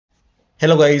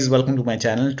Hello guys, welcome to my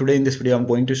channel. Today in this video I'm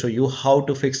going to show you how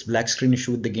to fix black screen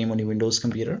issue with the game on your Windows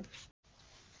computer.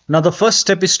 Now the first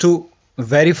step is to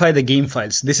verify the game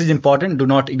files. This is important, do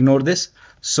not ignore this.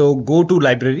 So go to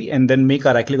library and then make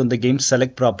a right click on the game,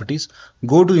 select properties,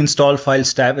 go to install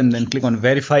files tab and then click on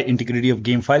verify integrity of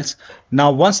game files.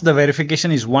 Now once the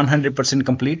verification is 100%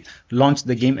 complete, launch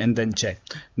the game and then check.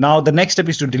 Now the next step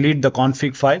is to delete the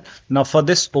config file. Now for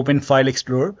this, open File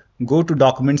Explorer, go to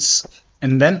documents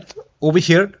and then over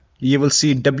here you will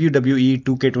see WWE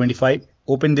 2K25.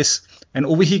 Open this and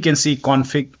over here you can see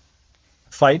config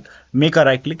file. Make a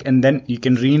right click and then you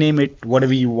can rename it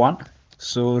whatever you want.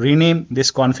 So rename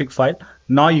this config file.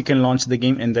 Now you can launch the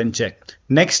game and then check.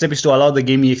 Next step is to allow the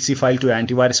game exe file to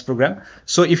antivirus program.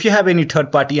 So if you have any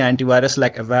third-party antivirus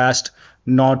like Avast,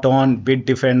 Norton,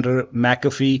 Bitdefender,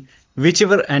 McAfee,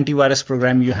 whichever antivirus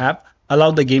program you have, allow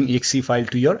the game exe file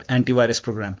to your antivirus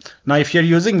program. Now if you're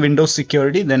using Windows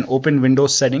Security, then open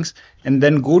Windows settings and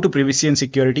then go to privacy and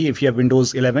security if you have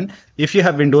Windows 11. If you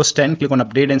have Windows 10, click on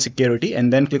update and security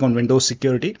and then click on Windows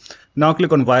Security. Now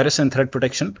click on virus and threat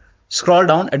protection. Scroll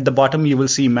down at the bottom, you will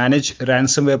see manage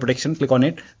ransomware protection. Click on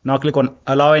it. Now click on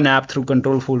allow an app through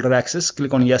control folder access.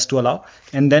 Click on yes to allow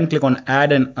and then click on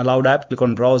add an allowed app. Click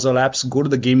on browse all apps. Go to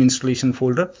the game installation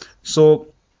folder. So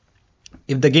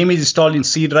if the game is installed in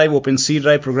C drive, open C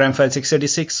drive, program file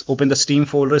 686, open the Steam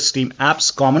folder, Steam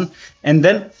apps, common, and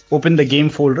then open the game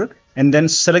folder and then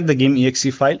select the game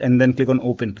exe file and then click on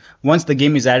open. Once the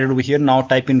game is added over here, now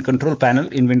type in control panel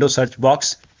in Windows search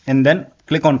box and then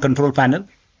click on control panel.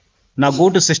 Now go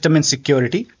to system and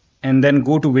security and then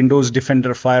go to Windows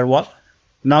Defender Firewall.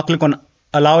 Now click on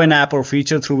allow an app or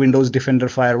feature through Windows Defender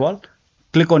Firewall.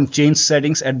 Click on change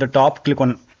settings at the top, click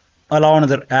on allow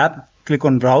another app, click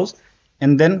on browse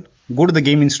and then go to the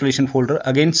game installation folder.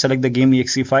 Again, select the game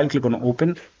exe file, click on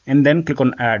open and then click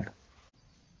on add.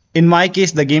 In my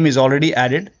case, the game is already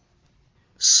added.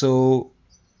 So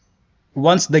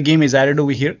once the game is added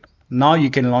over here, now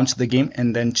you can launch the game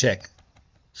and then check.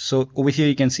 So over here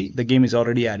you can see the game is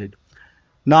already added.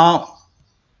 Now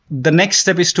the next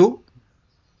step is to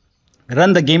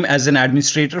run the game as an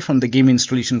administrator from the game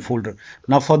installation folder.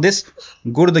 Now for this,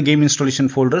 go to the game installation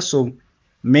folder. So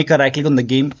make a right click on the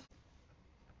game.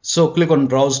 So click on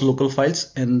browse local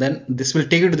files and then this will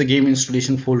take you to the game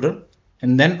installation folder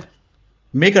and then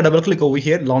make a double click over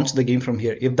here, launch the game from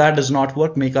here. If that does not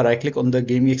work, make a right click on the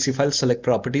game exe file, select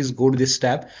properties, go to this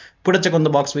tab, put a check on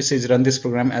the box which says run this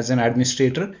program as an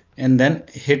administrator and then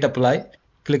hit apply,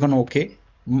 click on OK,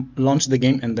 launch the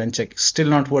game and then check. Still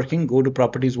not working, go to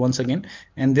properties once again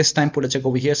and this time put a check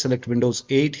over here, select Windows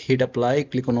 8, hit apply,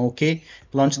 click on OK,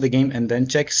 launch the game and then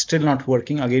check. Still not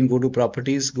working, again go to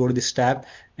properties, go to this tab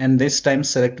and this time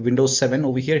select Windows 7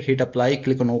 over here, hit apply,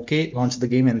 click on OK, launch the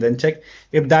game and then check.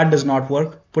 If that does not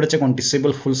work, put a check on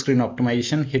disable full screen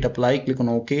optimization, hit apply, click on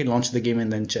OK, launch the game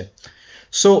and then check.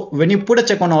 So when you put a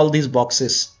check on all these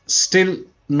boxes, still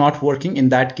not working, in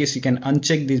that case you can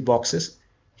uncheck these boxes,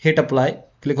 hit apply,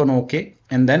 click on OK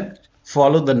and then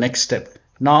follow the next step.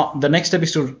 Now the next step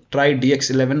is to try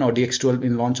DX11 or DX12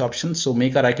 in launch options. So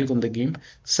make a right click on the game,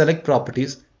 select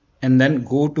properties and then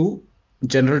go to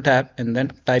general tab and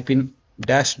then type in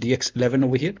 -DX11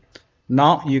 over here.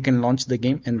 Now you can launch the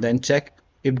game and then check.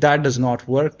 If that does not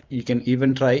work, you can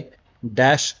even try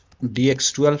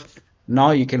 -DX12.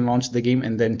 Now you can launch the game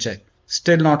and then check.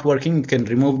 Still not working, you can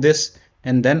remove this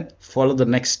and then follow the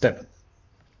next step.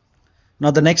 Now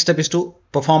the next step is to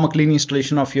perform a clean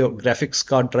installation of your graphics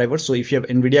card driver. So if you have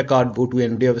Nvidia card, go to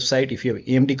Nvidia website. If you have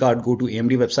AMD card, go to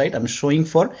AMD website. I'm showing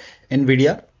for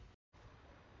Nvidia.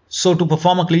 So to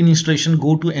perform a clean installation,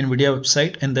 go to Nvidia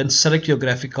website and then select your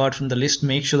graphic card from the list.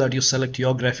 Make sure that you select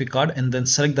your graphic card and then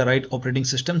select the right operating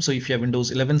system. So if you have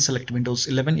Windows 11, select Windows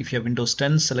 11. If you have Windows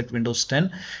 10, select Windows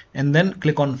 10 and then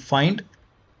click on find.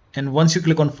 And once you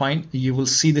click on find, you will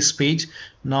see this page.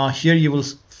 Now here you will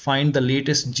find the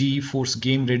latest GeForce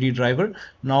Game Ready driver.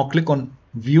 Now click on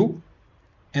view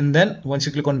and then once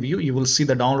you click on view, you will see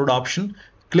the download option.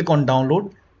 Click on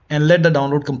download and let the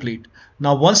download complete.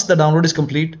 Now once the download is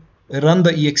complete, run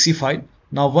the exe file.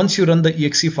 Now once you run the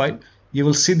exe file, you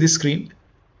will see this screen.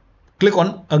 Click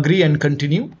on agree and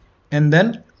continue and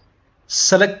then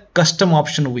select custom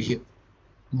option over here.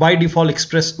 By default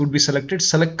Express would be selected,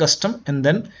 select custom and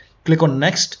then click on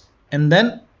next and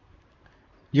then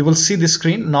you will see this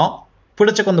screen. Now put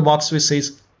a check on the box which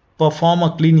says perform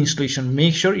a clean installation.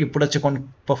 Make sure you put a check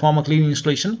on perform a clean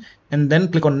installation and then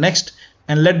click on next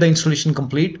and let the installation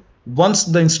complete. Once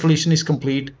the installation is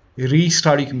complete,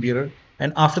 restart your computer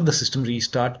and after the system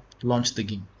restart, launch the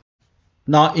game.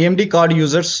 Now AMD card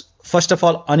users, first of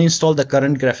all uninstall the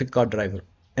current graphic card driver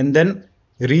and then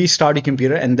restart your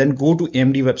computer, and then go to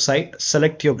AMD website,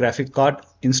 select your graphic card,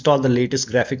 install the latest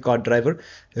graphic card driver,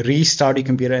 restart your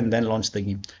computer, and then launch the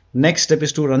game. Next step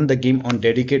is to run the game on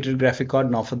dedicated graphic card.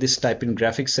 Now for this, type in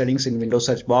graphics settings in Windows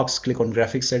search box, click on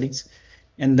graphics settings,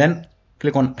 and then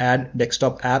click on add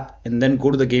desktop app, and then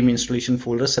go to the game installation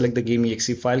folder, select the game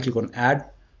exe file, click on add.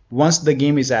 Once the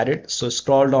game is added, so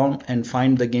scroll down and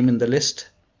find the game in the list.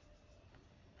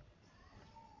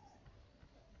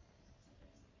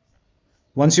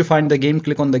 Once you find the game,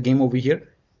 click on the game over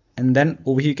here, and then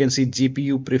over here you can see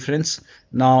GPU preference.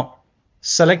 Now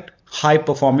select high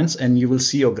performance and you will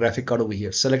see your graphic card over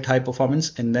here. Select high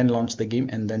performance and then launch the game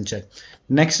and then check.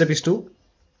 Next step is to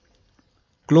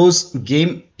close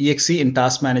game exe in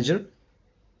task manager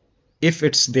if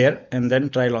it's there, and then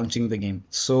try launching the game.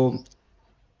 So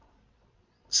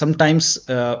sometimes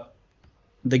the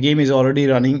game is already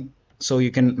running, so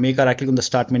you can make a right click on the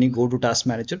start menu, go to task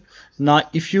manager. Now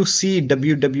if you see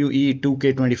WWE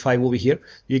 2K25 over here,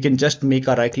 you can just make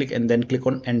a right click and then click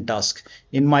on end task.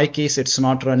 In my case it's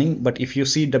not running, but if you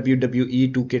see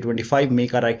WWE 2K25,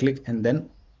 make a right click and then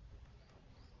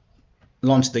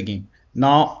launch the game.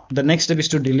 Now the next step is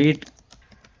to delete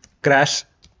crash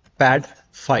pad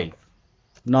file.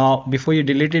 Now before you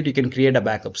delete it, you can create a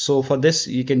backup. So for this,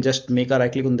 you can just make a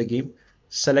right click on the game,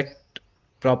 select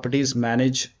properties,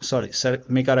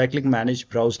 make a right click, manage,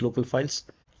 browse local files.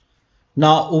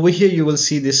 Now over here you will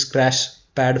see this crash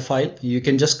pad file. You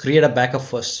can just create a backup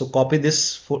first. So copy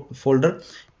this folder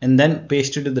and then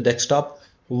paste it to the desktop.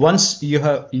 Once you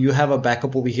have a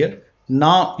backup over here,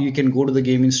 now you can go to the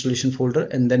game installation folder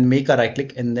and then make a right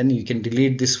click, and then you can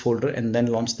delete this folder and then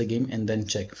launch the game and then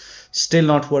check. Still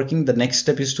not working. The next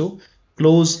step is to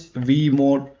close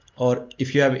vmode, or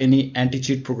if you have any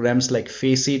anti-cheat programs like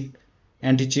Faceit,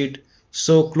 anti-cheat,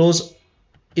 so close.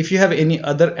 If you have any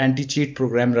other anti-cheat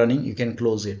program running, you can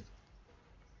close it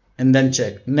and then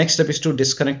check. Next step is to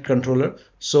disconnect controller.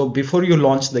 So before you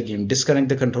launch the game, disconnect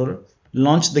the controller,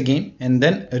 launch the game, and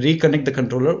then reconnect the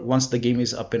controller once the game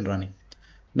is up and running.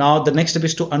 Now the next step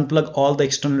is to unplug all the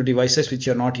external devices which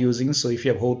you're not using. So if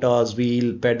you have HOTAs,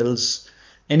 wheel, pedals,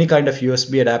 any kind of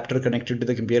USB adapter connected to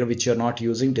the computer which you're not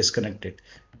using, disconnect it.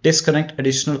 Disconnect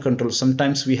additional controls.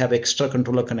 Sometimes we have extra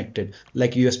controller connected,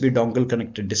 like USB dongle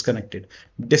connected, disconnected.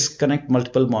 Disconnect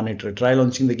multiple monitor. Try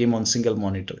launching the game on single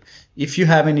monitor. If you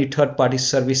have any third-party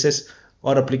services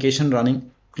or application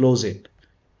running, close it.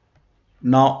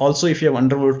 Now also if you have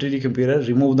undervolted computer,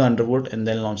 remove the undervolt and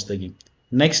then launch the game.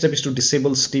 Next step is to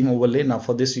disable Steam overlay. Now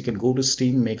for this, you can go to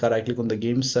Steam, make a right click on the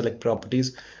game, select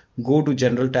properties, go to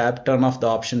general tab, turn off the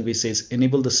option which says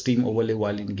enable the Steam overlay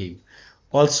while in game.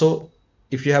 Also,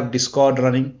 if you have Discord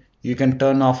running, you can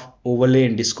turn off overlay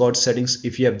in Discord settings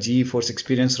if you have GeForce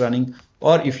Experience running,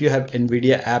 or if you have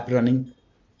Nvidia app running.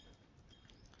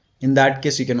 In that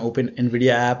case, you can open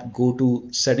Nvidia app, go to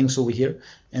settings over here,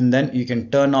 and then you can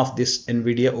turn off this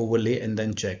Nvidia overlay and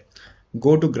then check.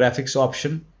 Go to graphics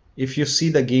option. If you see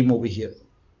the game over here,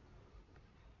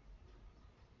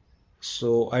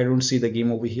 so I don't see the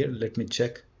game over here. Let me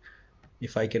check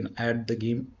if I can add the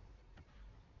game.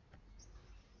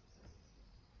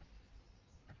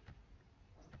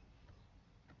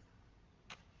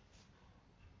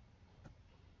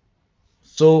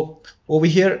 So over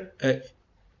here,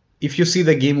 if you see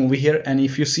the game over here, and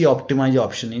if you see optimize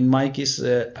option, in my case,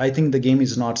 I think the game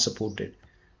is not supported.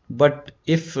 But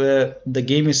if the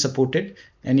game is supported,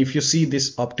 and if you see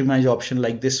this optimize option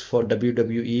like this for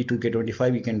WWE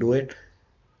 2K25, you can do it,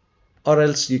 or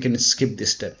else you can skip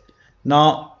this step.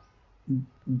 Now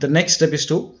the next step is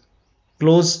to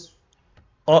close,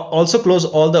 also close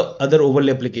all the other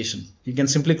overlay application. You can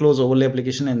simply close overlay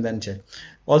application and then check.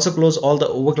 Also close all the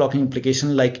overclocking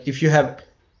application, like if you have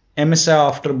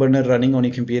MSI Afterburner running on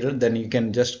your computer, then you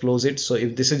can just close it. So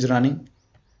if this is running,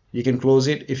 you can close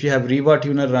it. If you have Riva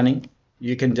Tuner running,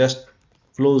 you can just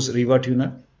close Riva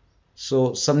Tuner.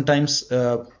 So sometimes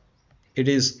it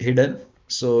is hidden,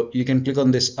 so you can click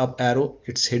on this up arrow,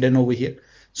 it's hidden over here.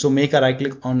 So make a right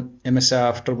click on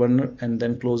MSI Afterburner and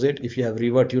then close it. If you have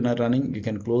Riva Tuner running, you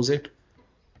can close it,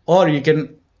 or you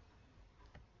can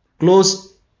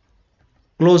close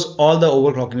all the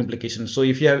overclocking applications. So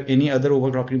if you have any other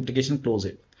overclocking application, close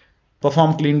it.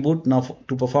 Perform clean boot. Now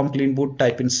to perform clean boot,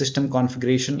 type in system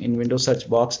configuration in Windows search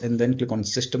box and then click on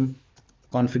system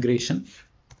configuration,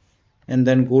 and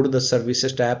then go to the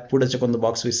services tab, put a check on the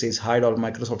box which says hide all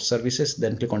Microsoft services,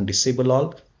 then click on disable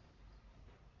all,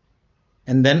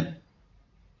 and then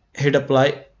hit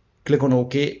apply, click on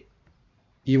OK.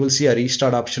 You will see a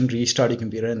restart option, restart your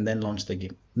computer and then launch the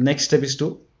game. Next step is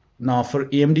to, now for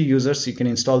AMD users, you can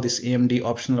install this AMD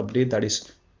optional update, that is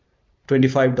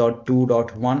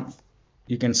 25.2.1.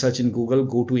 you can search in Google,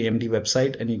 go to AMD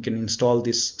website, and you can install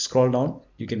this. Scroll down,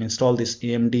 you can install this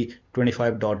AMD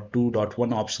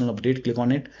 25.2.1 optional update. Click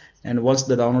on it, and once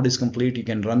the download is complete, you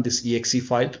can run this exe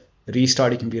file,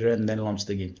 restart your computer, and then launch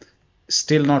the game.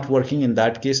 Still not working? In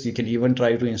that case, you can even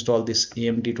try to install this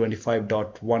AMD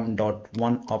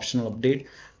 25.1.1 optional update.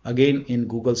 Again, in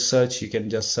Google search, you can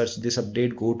just search this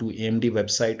update, go to AMD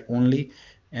website only,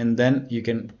 and then you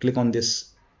can click on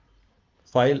this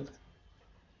file,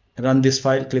 run this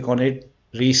file, click on it,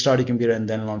 restart your computer, and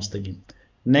then launch the game.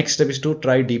 Next step is to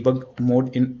try debug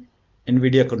mode in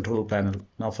Nvidia control panel.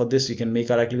 Now for this, you can make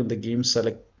a right click on the game,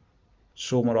 select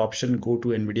show more option, go to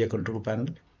Nvidia control panel,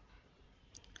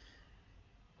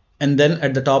 and then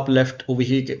at the top left over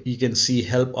here you can see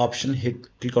help option.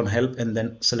 Click on help and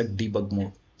then select debug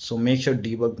mode. So make sure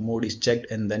debug mode is checked,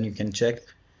 and then you can check.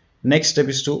 Next step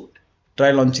is to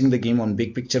try launching the game on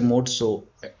big picture mode. So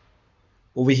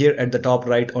over here at the top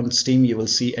right on Steam, you will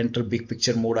see enter big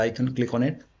picture mode icon. Click on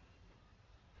it,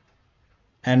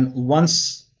 and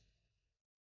once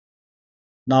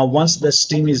the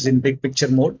Steam is in big picture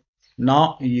mode,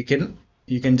 now you can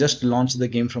just launch the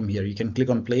game from here. You can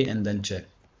click on play and then check.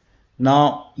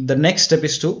 Now the next step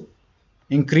is to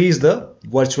increase the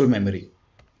virtual memory.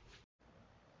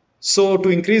 So to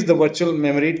increase the virtual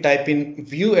memory, type in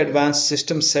View Advanced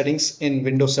System Settings in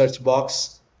Windows search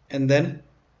box, and then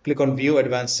click on View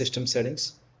Advanced System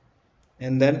Settings,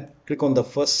 and then click on the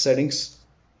first settings,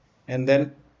 and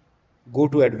then go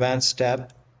to Advanced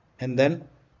tab, and then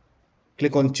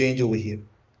click on Change over here,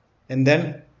 and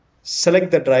then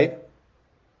select the drive.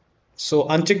 So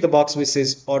uncheck the box which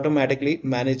says automatically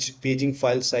manage paging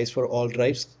file size for all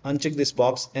drives. Uncheck this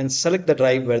box and select the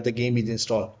drive where the game is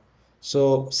installed.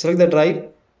 So select the drive,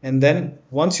 and then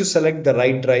once you select the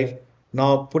right drive,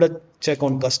 now put a check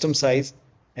on custom size,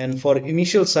 and for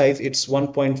initial size it's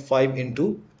 1.5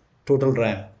 into total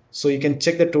RAM. So you can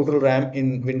check the total RAM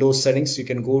in Windows settings. You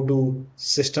can go to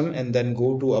system and then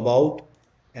go to about,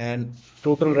 and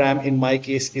total RAM in my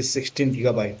case is 16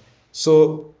 GB.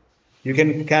 So you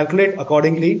can calculate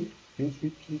accordingly.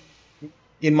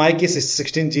 In my case it's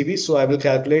 16 GB, so I will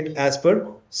calculate as per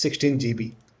 16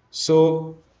 GB.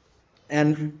 So,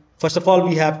 and first of all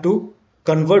we have to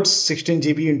convert 16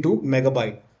 GB into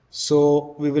megabyte.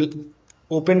 So we will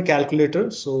open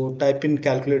calculator. So type in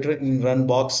calculator in run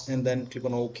box and then click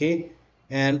on OK,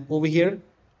 and over here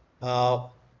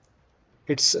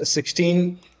it's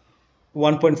 16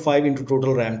 1.5 into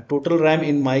total RAM. Total RAM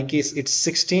in my case it's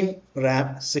 16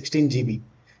 RAM, 16 GB.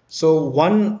 So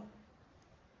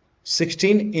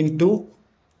 116 into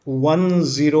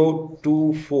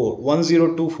 1024.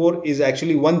 1024 is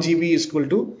actually 1 GB is equal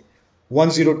to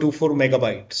 1024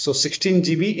 megabyte. So 16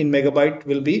 GB in megabyte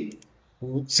will be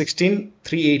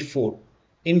 16384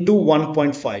 into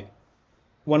 1.5.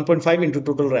 1.5 into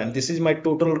total RAM. This is my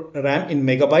total RAM in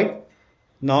megabyte.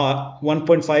 Now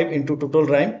 1.5 into total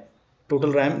RAM,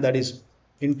 that is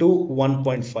into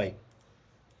 1.5.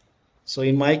 So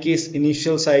in my case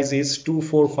initial size is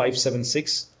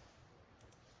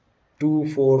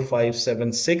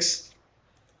 24576,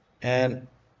 and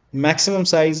maximum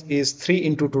size is 3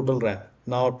 into total RAM.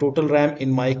 Now total RAM in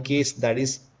my case that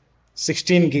is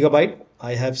 16 GB.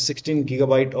 I have 16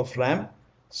 GB of RAM.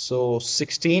 So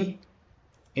 16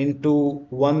 into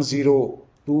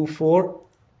 1024,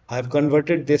 I have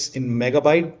converted this in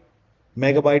megabyte.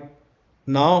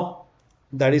 Now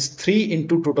that is 3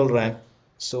 into total RAM.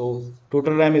 So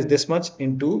total RAM is this much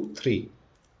into 3,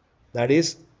 that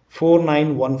is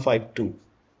 49152.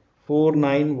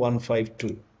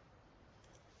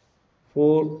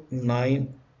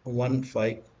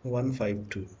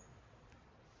 49152.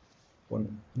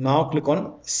 Now click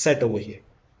on set over here,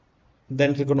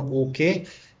 then click on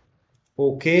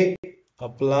OK,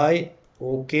 apply,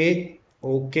 OK.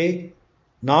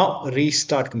 Now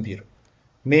restart computer.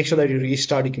 Make sure that you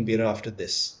restart your computer after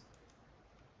this.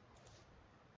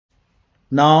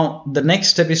 Now the next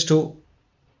step is to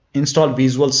install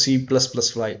Visual C++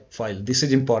 file. This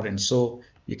is important. So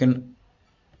you can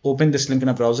open this link in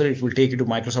a browser. It will take you to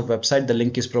Microsoft website. The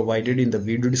link is provided in the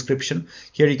video description.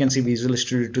 Here you can see Visual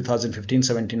Studio 2015,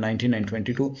 17, 19 and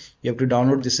 22. You have to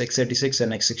download this x86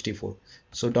 and x64.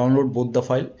 So download both the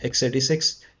file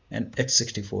x86 and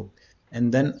x64,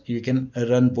 and then you can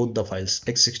run both the files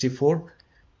x64.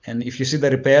 And if you see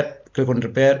the repair, click on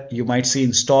repair. You might see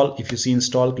install. If you see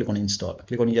install, click on install.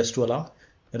 Click on yes to allow.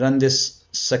 Run this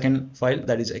second file,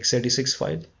 that is x86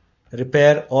 file,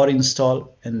 repair or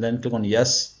install, and then click on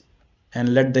yes,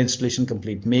 and let the installation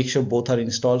complete. Make sure both are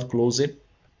installed. Close it,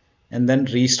 and then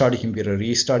restart your computer.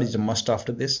 Restart is a must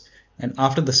after this, and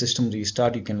after the system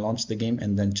restart you can launch the game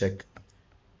and then check.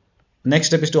 Next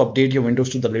step is to update your Windows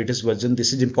to the latest version.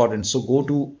 This is important. So go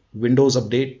to Windows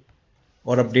Update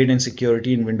or Update and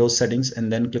Security in Windows settings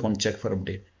and then click on check for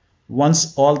update.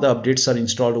 Once all the updates are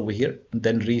installed over here,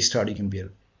 then restart your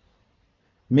computer.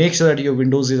 Make sure that your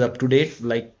Windows is up to date,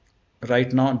 like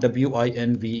right now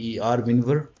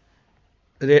WINVER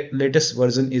latest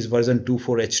version is version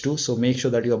 24H2. So make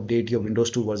sure that you update your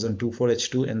Windows to version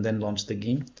 24H2 and then launch the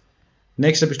game.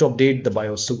 Next step is to update the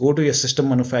BIOS. So go to your system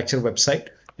manufacturer website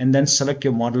and then select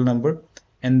your model number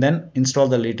and then install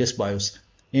the latest BIOS.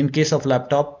 In case of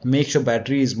laptop, make sure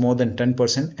battery is more than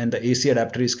 10% and the AC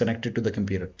adapter is connected to the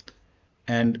computer.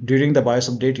 And during the BIOS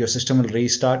update, your system will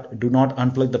restart. Do not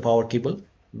unplug the power cable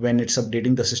when it's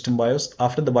updating the system BIOS.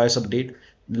 After the BIOS update,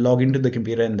 log into the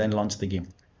computer and then launch the game.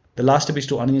 The last step is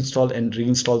to uninstall and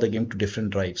reinstall the game to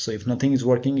different drives. So if nothing is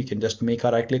working, you can just make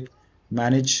a right click,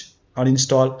 manage,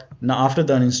 uninstall. Now after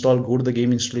the uninstall, go to the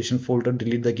game installation folder,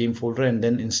 delete the game folder and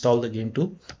then install the game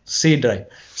to C drive.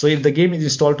 So if the game is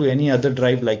installed to any other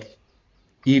drive like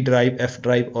E drive, F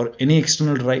drive or any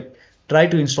external drive, try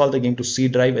to install the game to C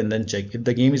drive and then check. If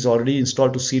the game is already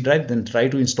installed to C drive, then try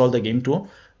to install the game to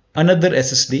another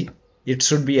SSD. It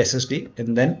should be SSD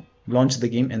and then launch the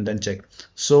game and then check.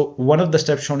 So one of the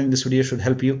steps shown in this video should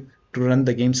help you to run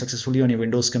the game successfully on your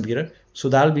Windows computer. So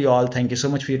that'll be all. Thank you so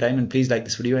much for your time and please like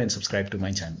this video and subscribe to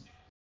my channel.